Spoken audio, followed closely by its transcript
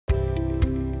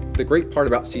The great part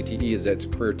about CTE is that it's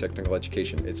career technical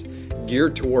education. It's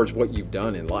geared towards what you've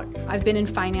done in life. I've been in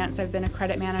finance, I've been a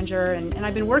credit manager, and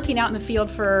I've been working out in the field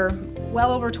for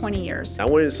well over 20 years. I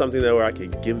wanted something where I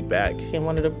could give back. And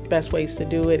one of the best ways to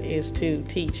do it is to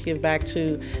teach, give back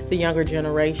to the younger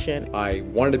generation. I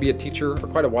wanted to be a teacher for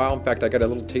quite a while. In fact, I got a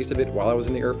little taste of it while I was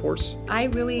in the Air Force. I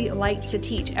really liked to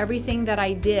teach. Everything that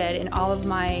I did in all of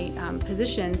my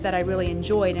positions that I really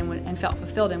enjoyed and felt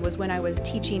fulfilled in was when I was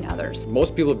teaching others.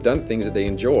 Most people have done things that they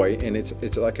enjoy, and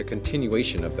it's like a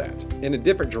continuation of that. In a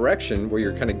different direction where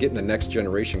you're kind of getting the next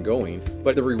generation going,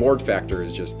 but the reward factor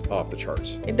is just off the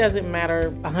charts. It doesn't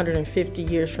matter 150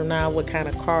 years from now what kind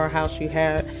of car or house you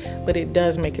have, but it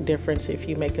does make a difference if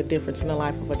you make a difference in the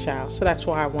life of a child. So that's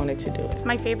why I wanted to do it.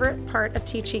 My favorite part of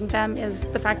teaching them is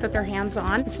the fact that they're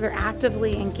hands-on, so they're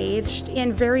actively engaged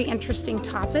in very interesting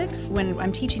topics. When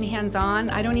I'm teaching hands-on,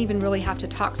 I don't even really have to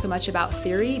talk so much about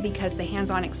theory because the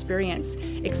hands-on experience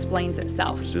explains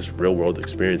itself. It's just real-world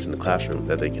experience in the classroom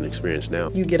that they can experience now.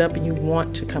 You get up and you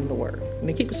want to come to work, and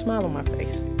they keep a smile on my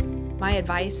face. My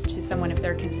advice to someone if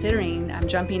they're considering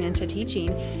jumping into teaching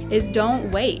is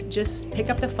don't wait. Just pick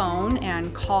up the phone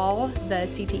and call the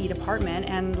CTE department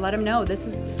and let them know this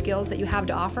is the skills that you have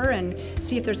to offer and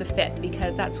see if there's a fit,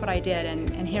 because that's what I did,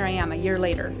 and here I am a year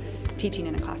later teaching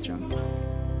in a classroom.